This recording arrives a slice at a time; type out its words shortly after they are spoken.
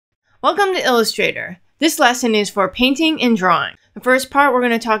Welcome to Illustrator. This lesson is for painting and drawing. The first part, we're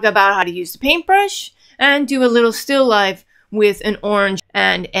going to talk about how to use the paintbrush and do a little still life with an orange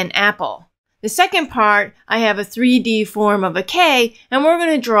and an apple. The second part, I have a 3D form of a K, and we're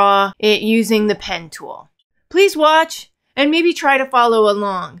going to draw it using the pen tool. Please watch and maybe try to follow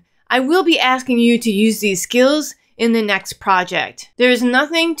along. I will be asking you to use these skills in the next project. There is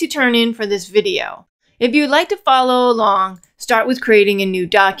nothing to turn in for this video. If you'd like to follow along, start with creating a new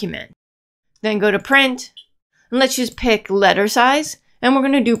document. Then go to print, and let's just pick letter size, and we're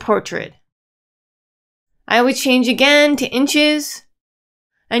going to do portrait. I always change again to inches,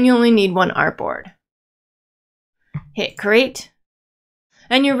 and you only need one artboard. Hit create,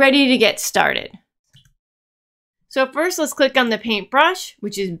 and you're ready to get started. So first let's click on the paintbrush,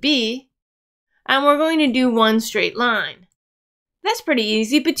 which is B, and we're going to do one straight line. That's pretty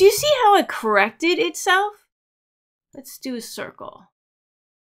easy, but do you see how it corrected itself? Let's do a circle.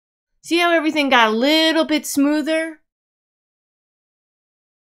 See how everything got a little bit smoother?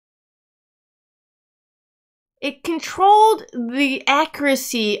 It controlled the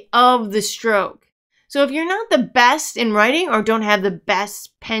accuracy of the stroke. So if you're not the best in writing or don't have the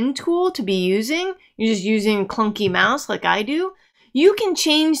best pen tool to be using, you're just using a clunky mouse like I do, you can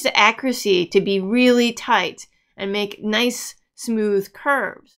change the accuracy to be really tight and make nice smooth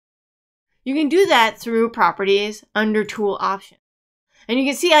curves. You can do that through properties under tool options. And you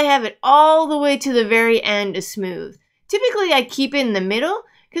can see I have it all the way to the very end as smooth. Typically I keep it in the middle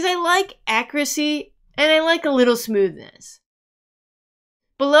because I like accuracy and I like a little smoothness.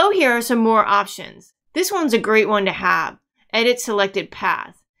 Below here are some more options. This one's a great one to have. Edit selected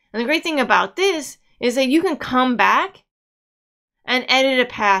path. And the great thing about this is that you can come back and edit a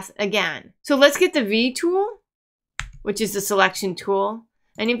path again. So let's get the V tool, which is the selection tool.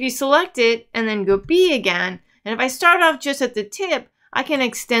 And if you select it and then go B again, and if I start off just at the tip, I can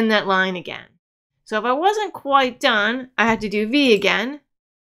extend that line again. So if I wasn't quite done, I have to do V again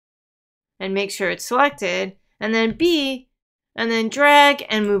and make sure it's selected, and then B, and then drag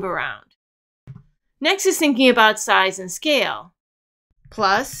and move around. Next is thinking about size and scale.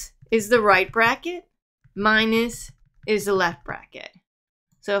 Plus is the right bracket, minus is the left bracket.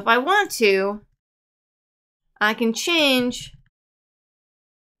 So if I want to, I can change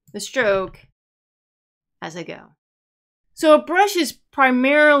the stroke as I go. So a brush is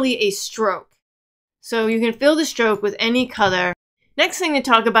primarily a stroke. So you can fill the stroke with any color. Next thing to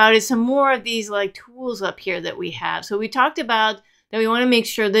talk about is some more of these like tools up here that we have. So we talked about that we want to make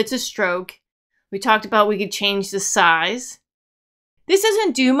sure that it's a stroke. We talked about we could change the size. This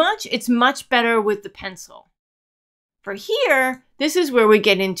doesn't do much. It's much better with the pencil. For here, this is where we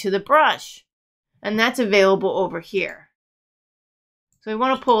get into the brush. And that's available over here. So we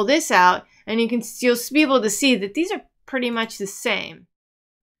want to pull this out, and you'll be able to see that these are pretty much the same.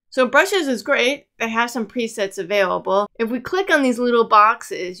 So brushes is great. They have some presets available. If we click on these little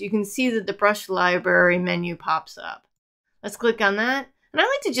boxes, you can see that the brush library menu pops up. Let's click on that. And I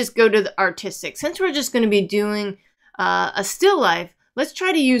like to just go to the artistic. Since we're just going to be doing a still life, let's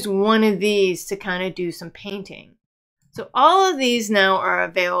try to use one of these to kind of do some painting. So all of these now are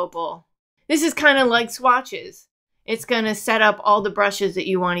available. This is kind of like swatches. It's going to set up all the brushes that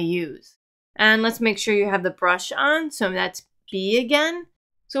you want to use. And let's make sure you have the brush on. So that's B again.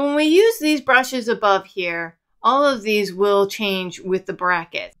 So when we use these brushes above here, all of these will change with the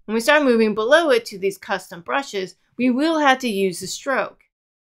bracket. When we start moving below it to these custom brushes, we will have to use the stroke.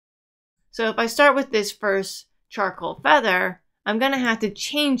 So if I start with this first charcoal feather, I'm going to have to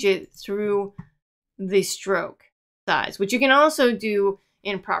change it through the stroke size, which you can also do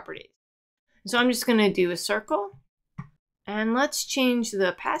in properties. So I'm just going to do a circle. And let's change the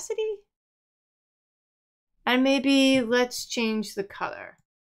opacity. And maybe let's change the color.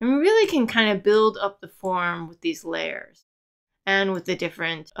 And we really can kind of build up the form with these layers. And with the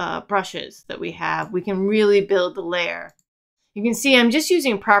different brushes that we have, we can really build the layer. You can see I'm just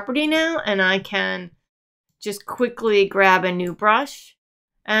using property now, and I can just quickly grab a new brush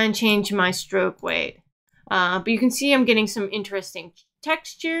and change my stroke weight. But you can see I'm getting some interesting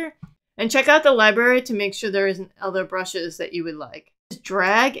texture. And check out the library to make sure there isn't other brushes that you would like. Just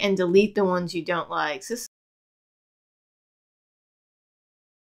drag and delete the ones you don't like.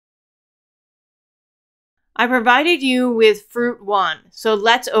 I provided you with Fruit One, so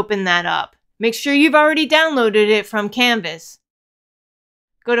let's open that up. Make sure you've already downloaded it from Canvas.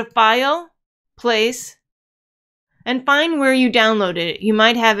 Go to File, Place, and find where you downloaded it. You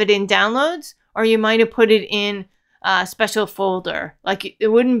might have it in Downloads, or you might have put it in a special folder. Like it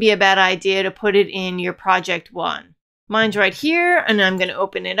wouldn't be a bad idea to put it in your Project 1. Mine's right here, and I'm going to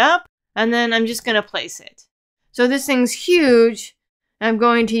open it up, and then I'm just going to place it. So this thing's huge, I'm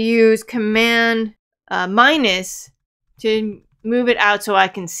going to use Command minus to move it out so I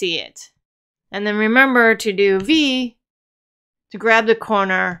can see it. And then remember to do V to grab the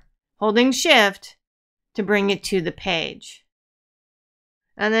corner, holding Shift to bring it to the page.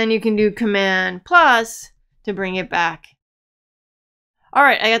 And then you can do Command plus to bring it back. All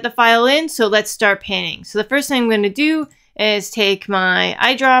right, I got the file in, so let's start painting. So the first thing I'm going to do is take my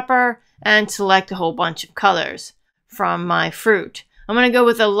eyedropper and select a whole bunch of colors from my fruit. I'm going to go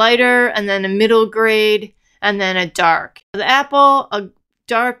with a lighter and then a middle grade and then a dark. The apple, a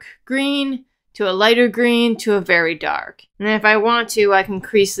dark green to a lighter green to a very dark. And then if I want to, I can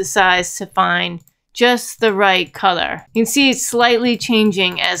increase the size to find just the right color. You can see it's slightly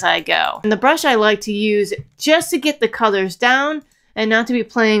changing as I go. And the brush I like to use just to get the colors down and not to be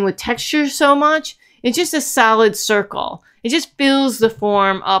playing with texture so much, it's just a solid circle. It just fills the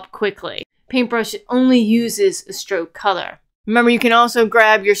form up quickly. Paintbrush only uses a stroke color. Remember, you can also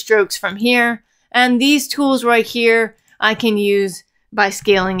grab your strokes from here, and these tools right here I can use by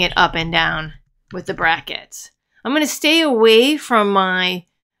scaling it up and down with the brackets. I'm going to stay away from my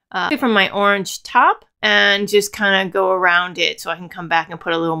orange top and just kind of go around it so I can come back and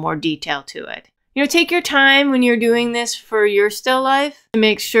put a little more detail to it. You know, take your time when you're doing this for your still life to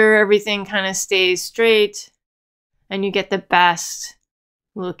make sure everything kind of stays straight and you get the best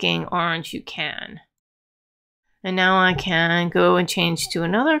looking orange you can. And now I can go and change to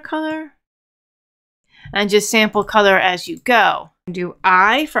another color and just sample color as you go. Do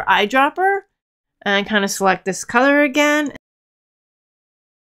I for eyedropper and kind of select this color again.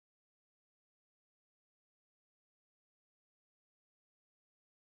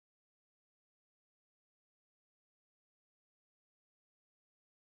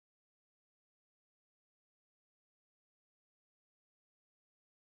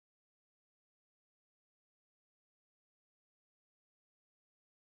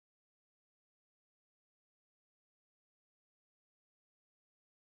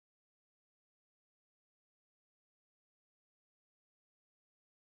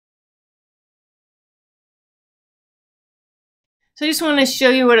 So I just want to show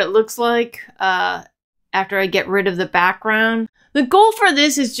you what it looks like after I get rid of the background. The goal for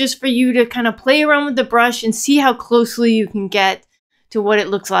this is just for you to kind of play around with the brush and see how closely you can get to what it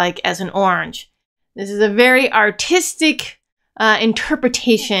looks like as an orange. This is a very artistic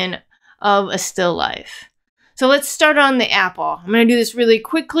interpretation of a still life. So let's start on the apple. I'm going to do this really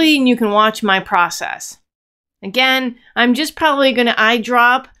quickly and you can watch my process. Again, I'm just probably going to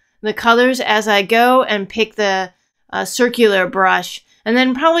eyedrop the colors as I go and pick the circular brush, and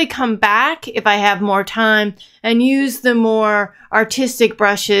then probably come back if I have more time and use the more artistic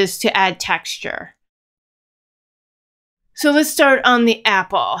brushes to add texture. So let's start on the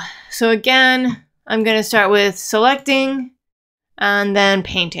apple. So again, I'm going to start with selecting and then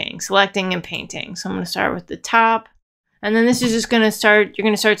painting, selecting and painting. So I'm going to start with the top, and then this is just going to start, you're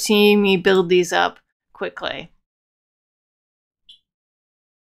going to start seeing me build these up quickly.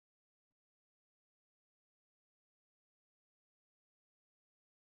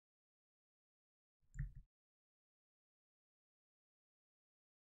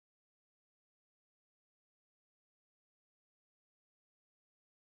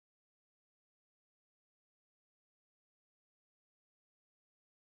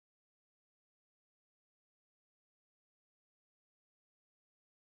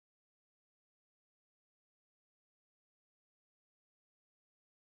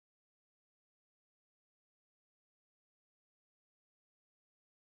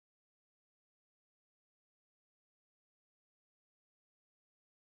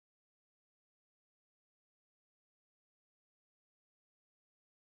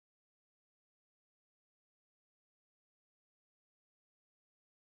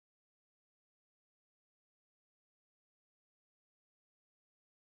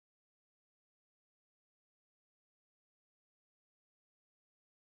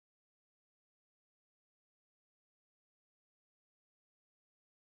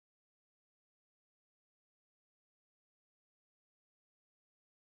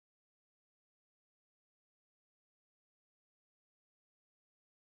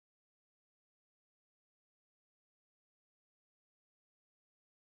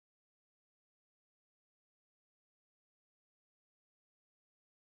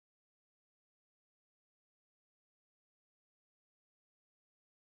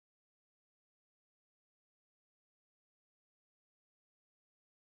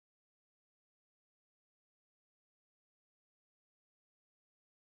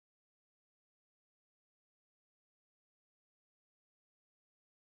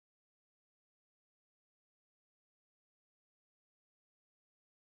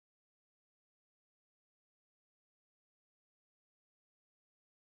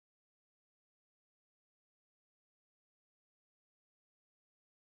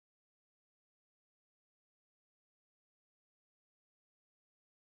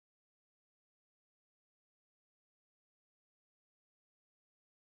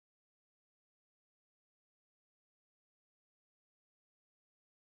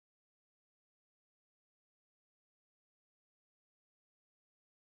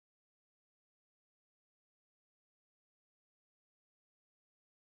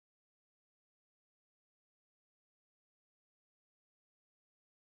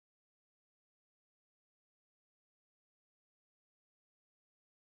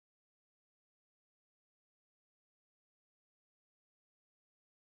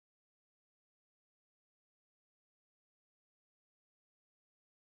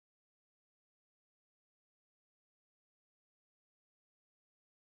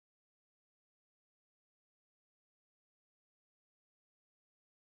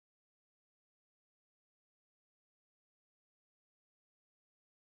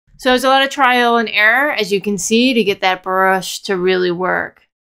 So it's a lot of trial and error, as you can see, to get that brush to really work.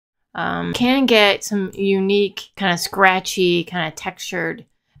 Can get some unique, kind of scratchy, kind of textured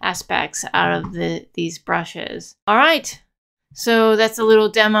aspects out of these brushes. All right, so that's a little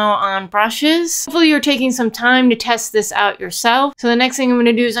demo on brushes. Hopefully you're taking some time to test this out yourself. So the next thing I'm going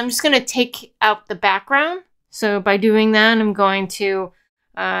to do is I'm just going to take out the background. So by doing that, I'm going to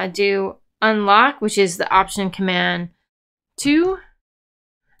do unlock, which is the Option Command 2.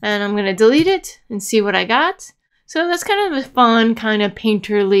 And I'm going to delete it and see what I got. So that's kind of a fun, kind of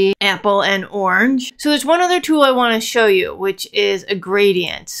painterly apple and orange. So there's one other tool I want to show you, which is a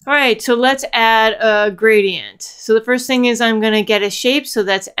gradient. All right, so let's add a gradient. So the first thing is I'm going to get a shape. So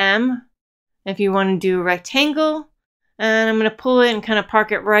that's M. If you want to do a rectangle. And I'm going to pull it and kind of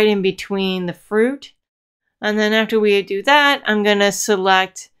park it right in between the fruit. And then after we do that, I'm going to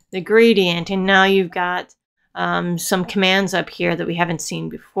select the gradient. And now you've got some commands up here that we haven't seen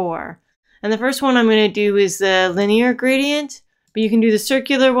before. And the first one I'm going to do is the linear gradient, but you can do the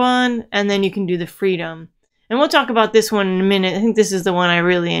circular one, and then you can do the freedom. And we'll talk about this one in a minute. I think this is the one I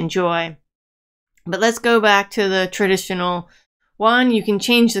really enjoy. But let's go back to the traditional one. You can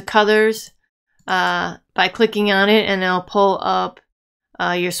change the colors by clicking on it, and it'll pull up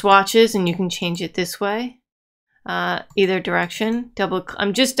your swatches, and you can change it this way. Either direction.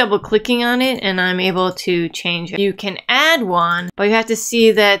 I'm just double clicking on it and I'm able to change it. You can add one, but you have to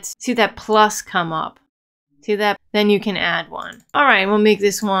see that plus come up. See that? Then you can add one. All right, we'll make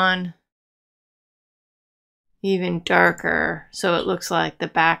this one even darker so it looks like the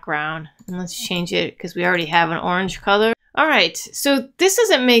background. And let's change it because we already have an orange color. All right, so this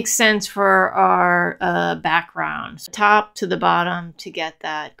doesn't make sense for our background. So top to the bottom to get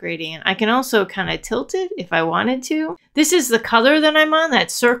that gradient. I can also kind of tilt it if I wanted to. This is the color that I'm on, that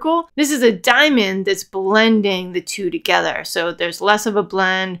circle. This is a diamond that's blending the two together. So there's less of a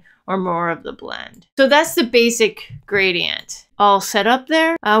blend or more of the blend. So that's the basic gradient all set up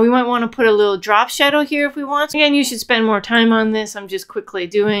there. We might want to put a little drop shadow here if we want. Again, you should spend more time on this. I'm just quickly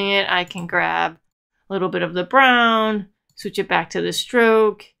doing it. I can grab a little bit of the brown, switch it back to the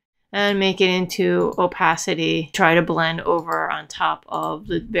stroke, and make it into opacity. Try to blend over on top of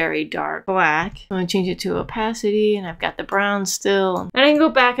the very dark black. I'm going to change it to opacity, and I've got the brown still. And I can go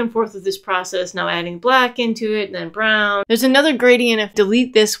back and forth with this process, now adding black into it, and then brown. There's another gradient. If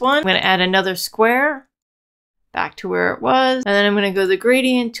delete this one, I'm going to add another square back to where it was. And then I'm going to go to the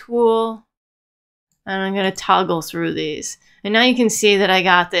gradient tool, and I'm going to toggle through these. And now you can see that I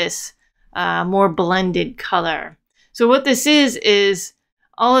got this more blended color. So what this is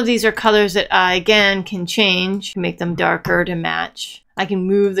all of these are colors that I, again, can change, make them darker to match. I can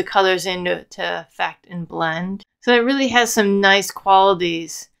move the colors into effect and blend. So it really has some nice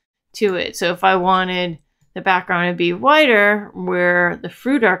qualities to it. So if I wanted the background to be whiter, where the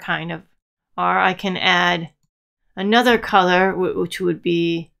fruit are I can add another color, which would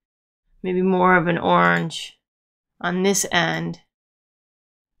be maybe more of an orange on this end.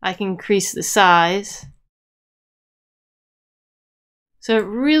 I can increase the size. So it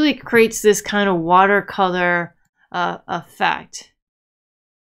really creates this kind of watercolor effect.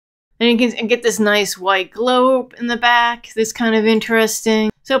 And you can get this nice white glow in the back. This kind of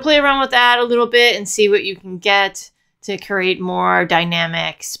interesting. So play around with that a little bit and see what you can get to create more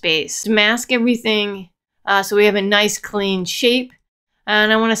dynamic space. To mask everything so we have a nice clean shape.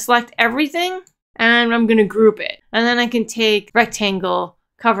 And I want to select everything and I'm going to group it. And then I can take rectangle,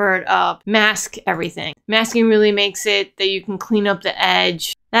 cover it up, mask everything. Masking really makes it that you can clean up the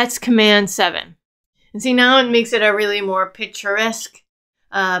edge. That's Command 7. And see, now it makes it a really more picturesque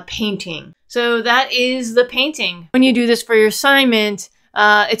painting. So that is the painting. When you do this for your assignment,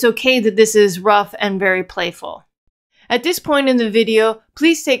 it's okay that this is rough and very playful. At this point in the video,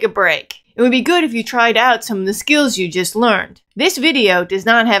 please take a break. It would be good if you tried out some of the skills you just learned. This video does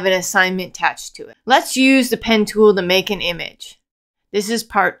not have an assignment attached to it. Let's use the pen tool to make an image. This is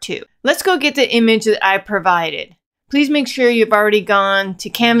part 2. Let's go get the image that I provided. Please make sure you've already gone to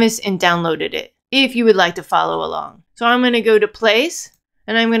Canvas and downloaded it, if you would like to follow along. So I'm going to go to Place,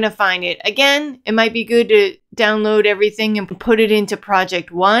 and I'm going to find it. Again, it might be good to download everything and put it into Project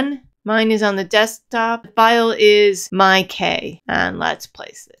 1. Mine is on the desktop. The file is MyK, and let's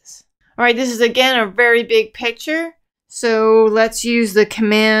place this. All right, this is again a very big picture. So let's use the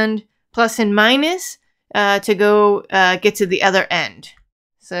command plus and minus to go get to the other end.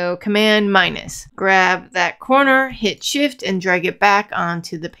 So command minus, grab that corner, hit shift and drag it back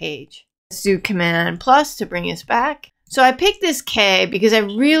onto the page. Let's do command plus to bring us back. So I picked this K because I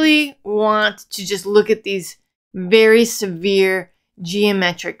really want to just look at these very severe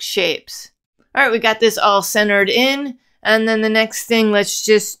geometric shapes. All right, we got this all centered in. And then the next thing, let's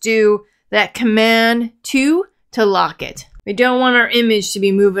just do that Command 2 to lock it. We don't want our image to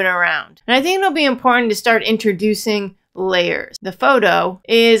be moving around. And I think it'll be important to start introducing layers. The photo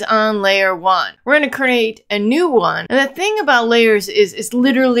is on layer 1. We're going to create a new one. And the thing about layers is it's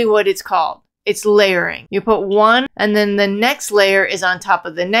literally what it's called. It's layering. You put one and then the next layer is on top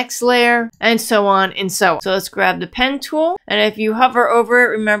of the next layer and so on and so on. So let's grab the pen tool, and if you hover over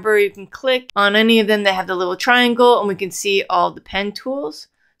it, remember you can click on any of them that have the little triangle and we can see all the pen tools.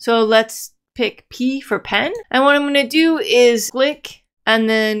 So let's pick P for pen. And what I'm going to do is click and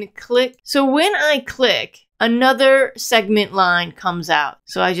then click. So when I click, another segment line comes out.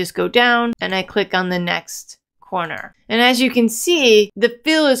 So I just go down and I click on the next corner. And as you can see, the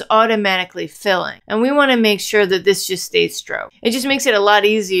fill is automatically filling. And we want to make sure that this just stays stroked. It just makes it a lot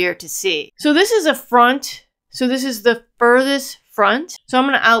easier to see. So this is a front. So this is the furthest front. So I'm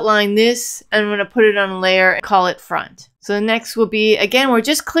going to outline this and I'm going to put it on a layer and call it front. So the next will be, again, we're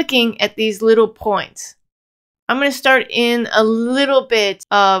just clicking at these little points. I'm going to start in a little bit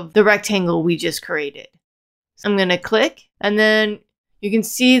of the rectangle we just created. So I'm going to click, and then you can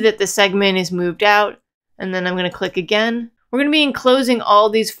see that the segment is moved out. And then I'm going to click again. We're going to be enclosing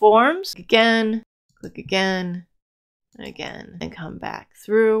all these forms. Click again, and again, and come back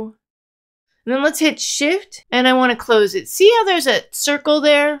through. And then let's hit Shift, and I want to close it. See how there's a circle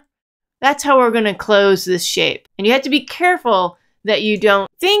there? That's how we're going to close this shape. And you have to be careful that you don't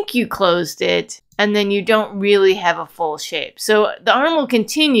think you closed it, and then you don't really have a full shape. So the arm will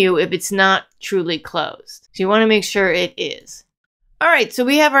continue if it's not truly closed. So you want to make sure it is. All right, so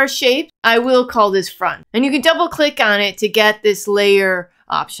we have our shape. I will call this front. And you can double click on it to get this layer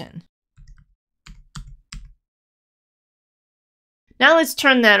option. Now let's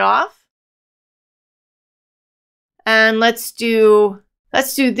turn that off. And let's do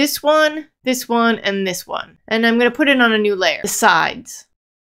this one, and this one. And I'm going to put it on a new layer, the sides.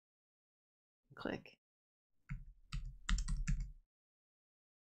 Click.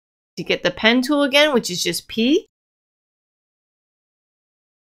 To get the pen tool again, which is just P.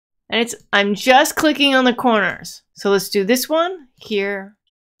 And I'm just clicking on the corners. So let's do this one, here,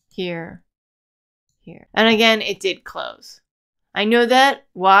 here, here. And again, it did close. I know that.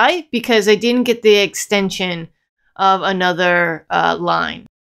 Why? Because I didn't get the extension of another line.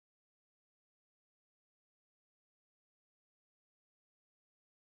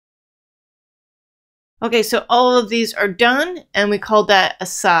 Okay, so all of these are done, and we called that a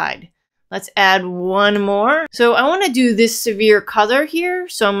side. Let's add one more. So I want to do this severe color here.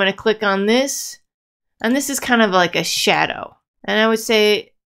 So I'm going to click on this. And this is kind of like a shadow. And I would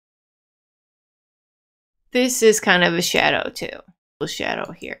say this is kind of a shadow too. A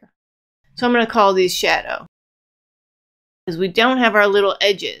shadow here. So I'm going to call these shadow. Because we don't have our little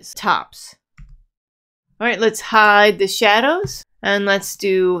edges, tops. All right, let's hide the shadows. And let's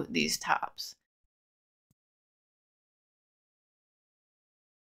do these tops.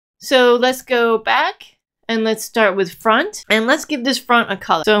 So let's go back and let's start with front, and let's give this front a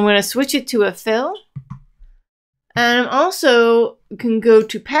color. So I'm going to switch it to a fill, and I'm also can go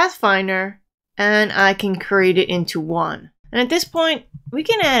to Pathfinder and I can create it into one. And at this point we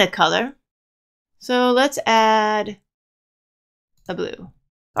can add a color. So let's add a blue.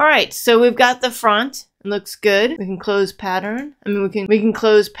 All right, so we've got the front. It looks good. We can close pattern. We can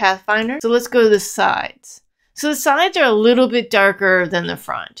close Pathfinder. So let's go to the sides. So the sides are a little bit darker than the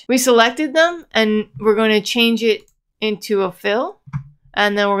front. We selected them and we're going to change it into a fill.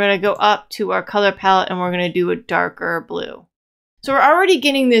 And then we're going to go up to our color palette and we're going to do a darker blue. So we're already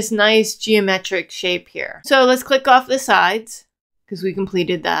getting this nice geometric shape here. So let's click off the sides because we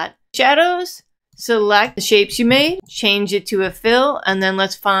completed that. Shadows, select the shapes you made, change it to a fill, and then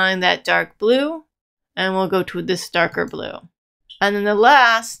let's find that dark blue and we'll go to this darker blue. And then the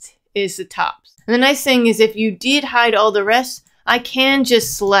last is the tops. And the nice thing is if you did hide all the rest, I can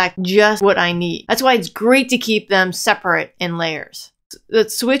just select just what I need. That's why it's great to keep them separate in layers.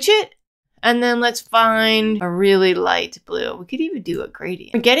 Let's switch it, and then let's find a really light blue. We could even do a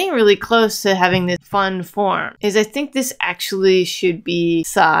gradient. We're getting really close to having this fun form. I think this actually should be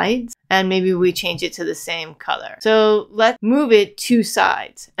sides, and maybe we change it to the same color. So let's move it to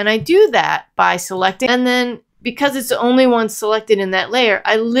sides. And I do that by selecting, and then because it's the only one selected in that layer,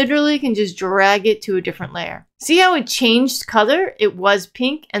 I literally can just drag it to a different layer. See how it changed color? It was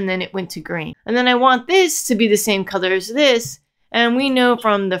pink and then it went to green. And then I want this to be the same color as this. And we know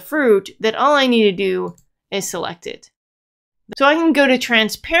from the fruit that all I need to do is select it. So I can go to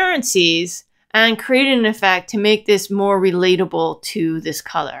transparencies and create an effect to make this more relatable to this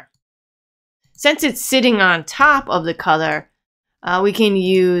color. Since it's sitting on top of the color, we can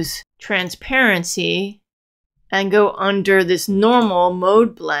use transparency. and go under this normal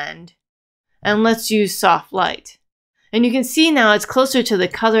mode blend, and let's use soft light. And you can see now it's closer to the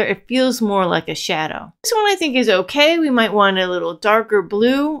color. It feels more like a shadow. This one I think is okay. We might want a little darker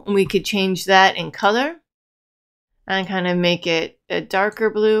blue, and we could change that in color and kind of make it a darker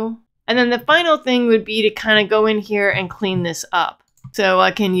blue. And then the final thing would be to kind of go in here and clean this up. So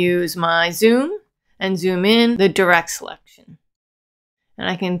I can use my zoom and zoom in the direct selection. And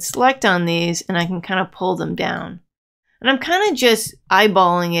I can select on these and I can kind of pull them down. And I'm kind of just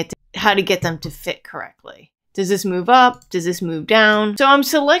eyeballing it, how to get them to fit correctly. Does this move up? Does this move down? So I'm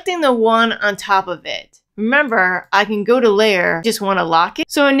selecting the one on top of it. Remember, I can go to layer, just want to lock it.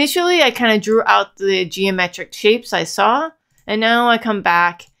 So initially I kind of drew out the geometric shapes I saw, and now I come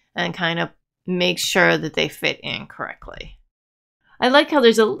back and kind of make sure that they fit in correctly. I like how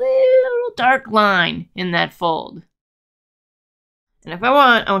there's a little dark line in that fold. And if I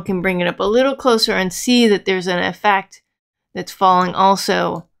want, I can bring it up a little closer and see that there's an effect that's falling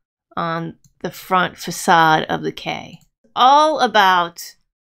also on the front facade of the K. All about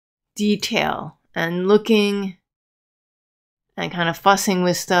detail and looking and kind of fussing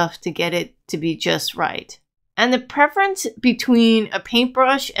with stuff to get it to be just right. And the preference between a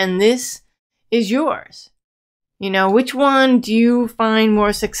paintbrush and this is yours. You know, which one do you find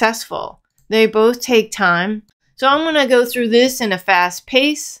more successful? They both take time. So I'm going to go through this in a fast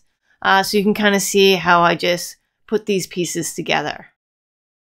pace so you can kind of see how I just put these pieces together.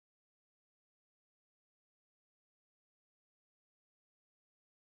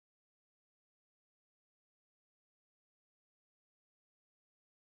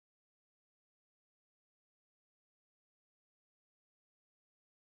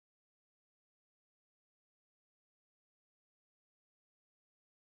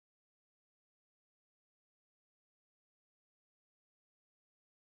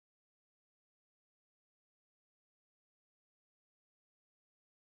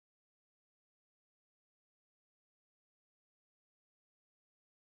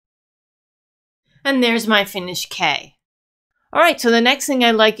 And there's my finished K. Alright, so the next thing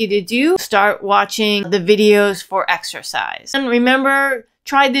I'd like you to do, start watching the videos for exercise. And remember,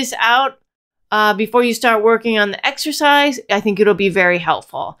 try this out before you start working on the exercise. I think it'll be very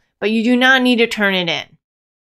helpful. But you do not need to turn it in.